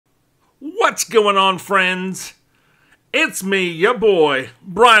What's going on, friends? It's me, your boy,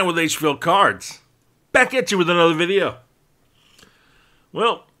 Brian with HvilleCards, back at you with another video.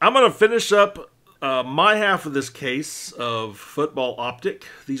 Well, I'm going to finish up my half of this case of football Optic.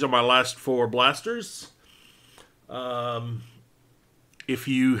 These are my last 4 blasters. If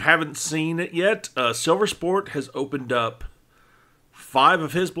you haven't seen it yet, Silver Sport has opened up 5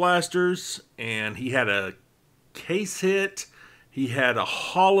 of his blasters, and he had a case hit. He had a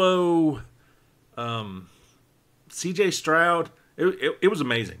hollow CJ Stroud. It was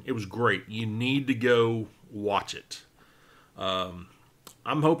amazing. It was great. You need to go watch it. I'm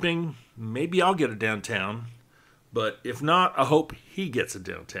hoping maybe I'll get it downtown, but if not, I hope he gets it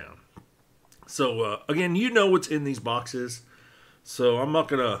downtown. So again, you know what's in these boxes, so I'm not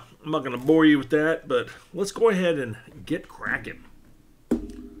gonna bore you with that. But let's go ahead and get cracking.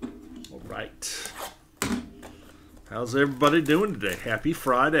 All right. How's everybody doing today? Happy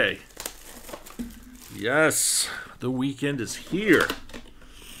Friday. Yes, the weekend is here.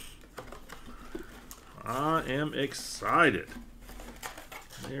 I am excited.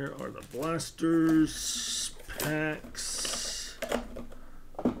 There are the blasters, packs.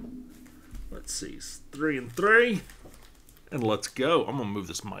 Let's see, 3 and 3. And let's go. I'm going to move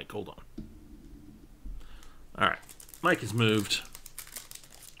this mic. Hold on. All right, mic is moved.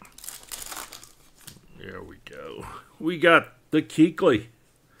 There we go. We got the Keekly,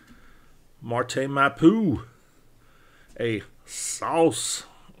 Marte Mapu, a Sauce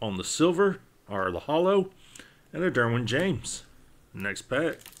on the silver, or the hollow, and a Derwin James. Next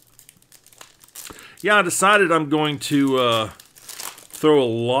pack. Yeah, I decided I'm going to throw a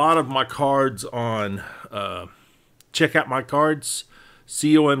lot of my cards on, check out my cards,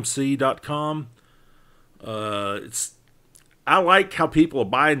 comc.com. I like how people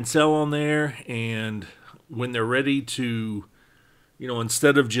buy and sell on there, and when they're ready to, you know,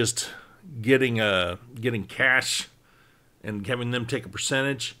 instead of just getting cash and having them take a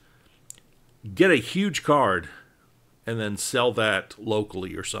percentage, get a huge card and then sell that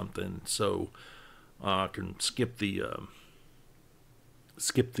locally or something, so I can skip the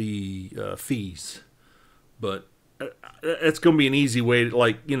fees. But it's going to be an easy way to,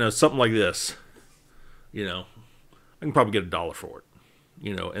 like, you know, something like this, you know, I can probably get $1 for it,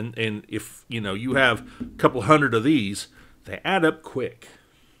 you know, and if, you know, you have a couple hundred of these, they add up quick.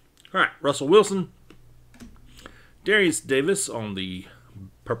 All right, Russell Wilson, Darius Davis on the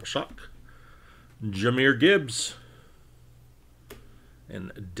Purple Shock, Jahmyr Gibbs,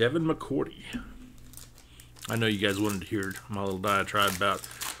 and Devin McCourty. I know you guys wanted to hear my little diatribe about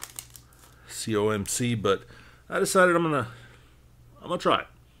COMC, but I decided I'm gonna try it.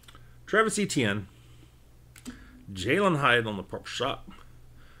 Travis Etienne, Jalen Hyatt on the Purple Shock,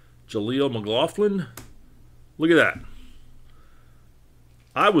 Jaleel McLaughlin. Look at that.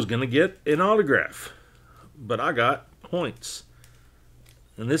 I was going to get an autograph, but I got points.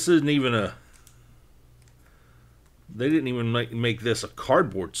 And this isn't even a... They didn't even make this a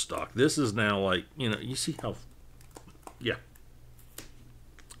cardboard stock. This is now like, you know, you see how... Yeah.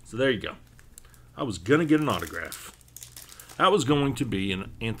 So there you go. I was going to get an autograph. That was going to be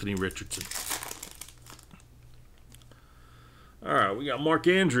an Anthony Richardson. All right, we got Mark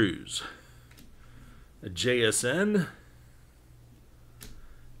Andrews, a JSN,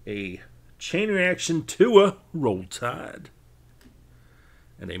 a Chain Reaction Tua Roll Tide,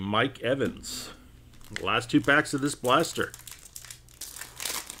 and a Mike Evans. The last 2 packs of this blaster.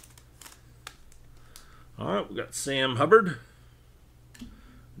 All right, we got Sam Hubbard,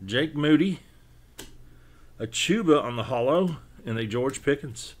 Jake Moody, a Chuba on the hollow, and a George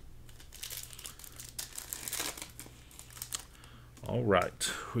Pickens. All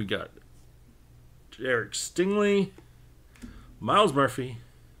right, we got Eric Stingley, Miles Murphy,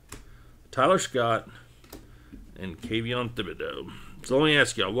 Tyler Scott, and Kayvon Thibodeau. So let me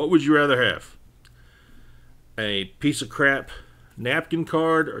ask y'all, what would you rather have? A piece of crap napkin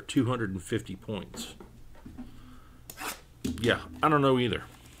card or 250 points? Yeah, I don't know either.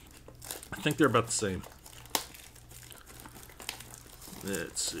 I think they're about the same.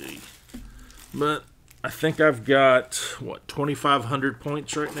 Let's see. But I think I've got, what, 2,500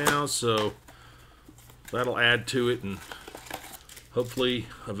 points right now, so that'll add to it, and hopefully,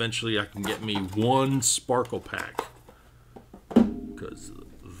 eventually, I can get me 1 Sparkle pack, because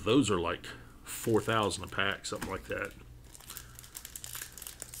those are like 4,000 a pack, something like that.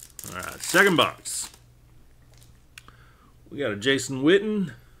 All right, second box. We got a Jason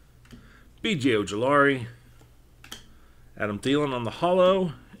Witten, B.J. Ojulari, Adam Thielen on the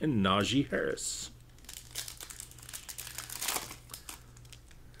hollow, and Najee Harris.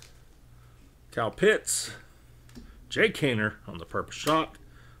 Kyle Pitts, Jay Kaner on the Purple Shock,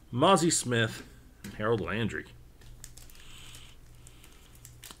 Mozzie Smith, and Harold Landry.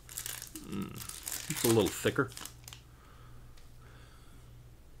 It's a little thicker.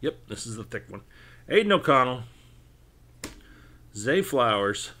 Yep, this is the thick one. Aiden O'Connell, Zay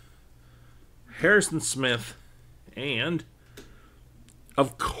Flowers, Harrison Smith, and,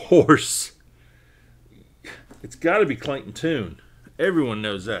 of course, it's got to be Clayton Tune. Everyone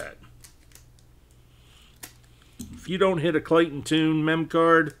knows that. If you don't hit a Clayton Tune mem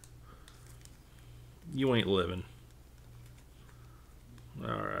card, you ain't living.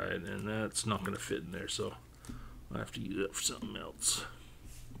 Alright, and that's not going to fit in there, so I'll have to use it for something else.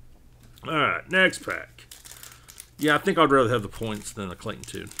 Alright, next pack. Yeah, I think I'd rather have the points than the Clayton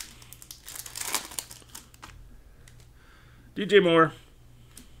Tune. DJ Moore,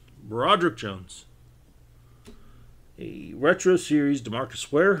 Broderick Jones, a Retro Series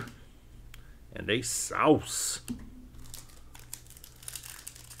DeMarcus Ware, and a Sauce.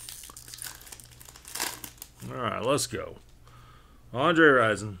 Alright, let's go. Andre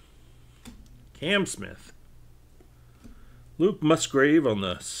Rison, Cam Smith, Luke Musgrave on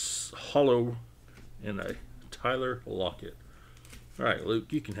the hollow, and a Tyler Lockett. Alright,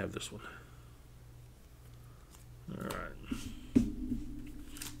 Luke, you can have this one. Alright.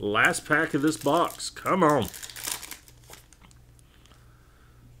 Last pack of this box. Come on.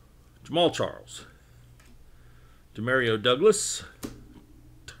 Jamal Charles, Demario Douglas,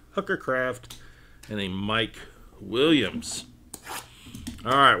 Tucker Kraft, and a Mike Williams.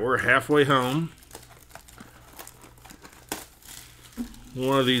 Alright, we're halfway home.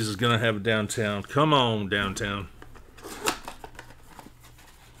 One of these is going to have a downtown. Come on, downtown.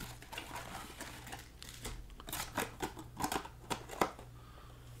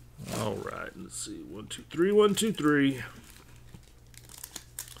 Alright, let's see. 1, 2, 3, 1, 2, 3.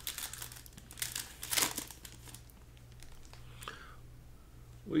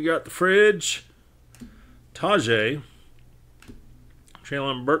 We got the fridge. Tajay.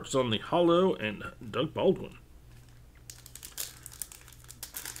 Traylon Burks on the hollow, and Doug Baldwin.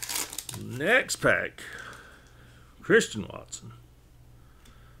 Next pack. Christian Watson.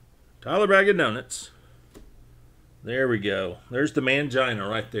 Tyler Bag of Donuts. There we go. There's the Mangina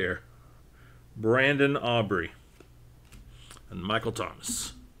right there. Brandon Aubrey. And Michael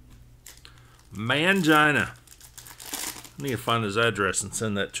Thomas. Mangina. I need to find his address and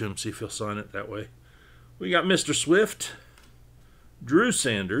send that to him, see if he'll sign it that way. We got Mr. Swift. Drew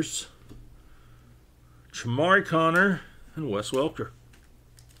Sanders, Chamari Connor, and Wes Welker.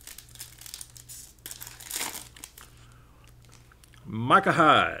 Micah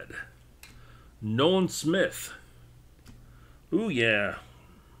Hyde, Nolan Smith. Ooh yeah,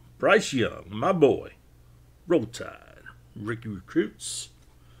 Bryce Young, my boy. Roll Tide, Ricky Recruits,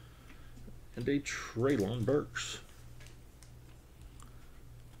 and a Traylon Burks.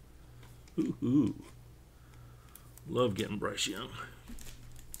 Ooh. Love getting Bryce Young.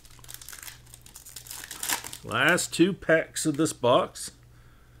 Last two packs of this box.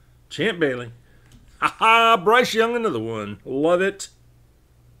 Champ Bailey. Ha! Bryce Young, another one. Love it.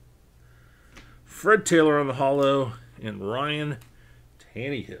 Fred Taylor on the hollow. And Ryan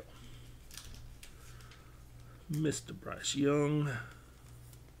Tannehill. Mr. Bryce Young.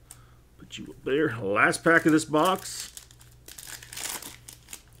 Put you up there. Last pack of this box.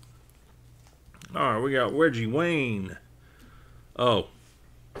 Alright, we got Reggie Wayne. Oh.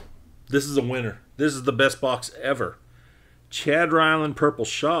 This is a winner. This is the best box ever. Chad Ryland Purple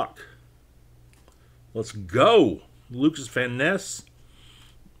Shock. Let's go. Lucas Van Ness.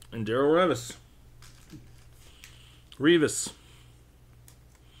 And Darrell Revis.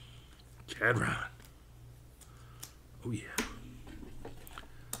 Chad Ryland. Oh yeah.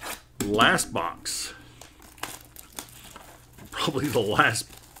 Last box. Probably the last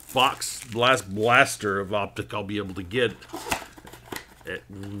blaster of Optic I'll be able to get at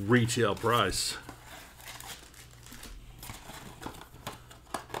retail price.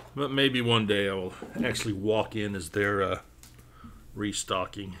 But maybe one day I will actually walk in as they're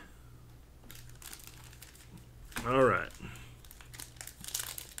restocking. All right.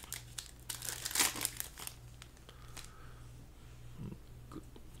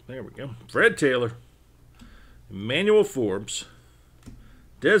 There we go. Fred Taylor, Emmanuel Forbes,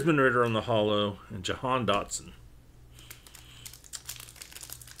 Desmond Ritter on the hollow, and Jahan Dotson.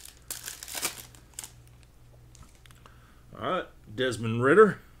 All right, Desmond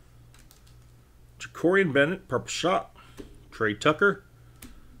Ritter, Jacorian Bennett, Purple Shot, Trey Tucker,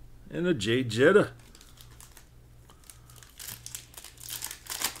 and a Jay Jetta.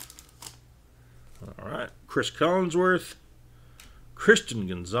 All right, Chris Collinsworth, Christian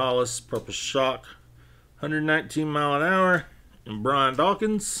Gonzalez, Purple Shock, 119 mile an hour, and Brian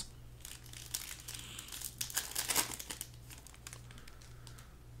Dawkins.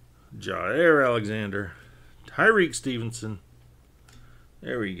 Jair Alexander. Tyreek Stevenson.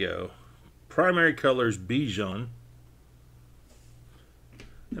 There we go. Primary colors, Bijan.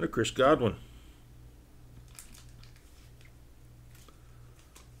 And a Chris Godwin.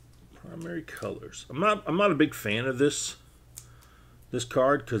 Primary colors. I'm not a big fan of this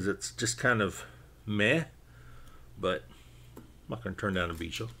card because it's just kind of meh. But I'm not going to turn down a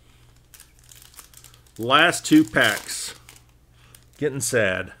Bijan. Last 2 packs. Getting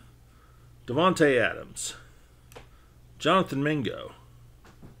sad. Devontae Adams. Jonathan Mingo.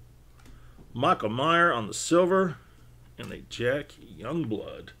 Michael Mayer on the silver. And a Jack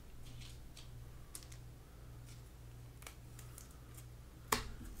Youngblood.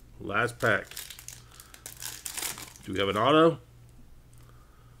 Last pack. Do we have an auto?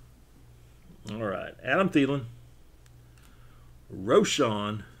 Alright. Adam Thielen.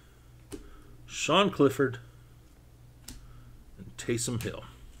 Roshan. Sean Clifford. And Taysom Hill.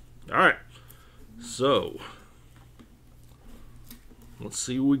 Alright. So, let's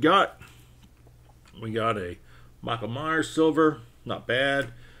see what we got. We got a Michael Myers silver, not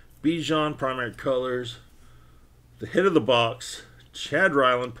bad. Bijan primary colors. The hit of the box, Chad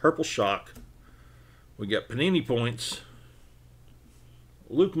Ryland purple shock. We got Panini points.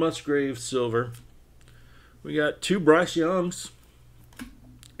 Luke Musgrave silver. We got 2 Bryce Youngs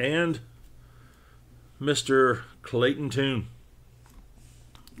and Mr. Clayton Tune.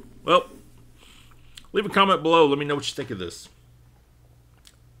 Well, leave a comment below. Let me know what you think of this.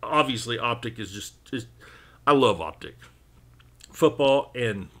 Obviously, Optic is just I love Optic. Football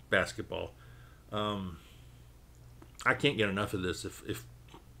and basketball. I can't get enough of this. If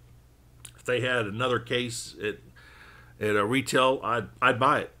they had another case at a retail, I'd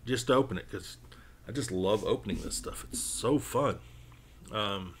buy it just to open it because I just love opening this stuff. It's so fun.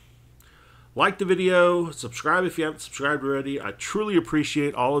 Like the video, subscribe if you haven't subscribed already. I truly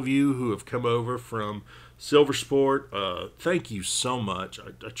appreciate all of you who have come over from Silver Sport. Thank you so much.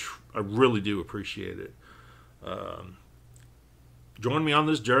 I really do appreciate it. Join me on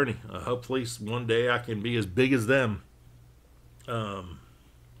this journey. Hopefully one day I can be as big as them. I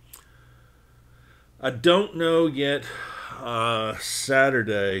don't know yet.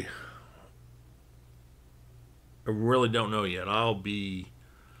 Saturday. I really don't know yet.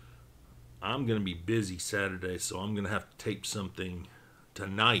 I'm going to be busy Saturday, so I'm going to have to tape something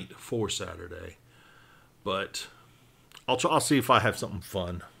tonight for Saturday. But I'll see if I have something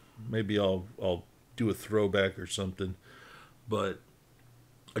fun. Maybe I'll do a throwback or something. But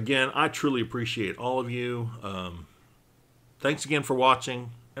again, I truly appreciate all of you. Thanks again for watching,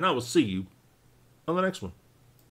 and I will see you on the next one.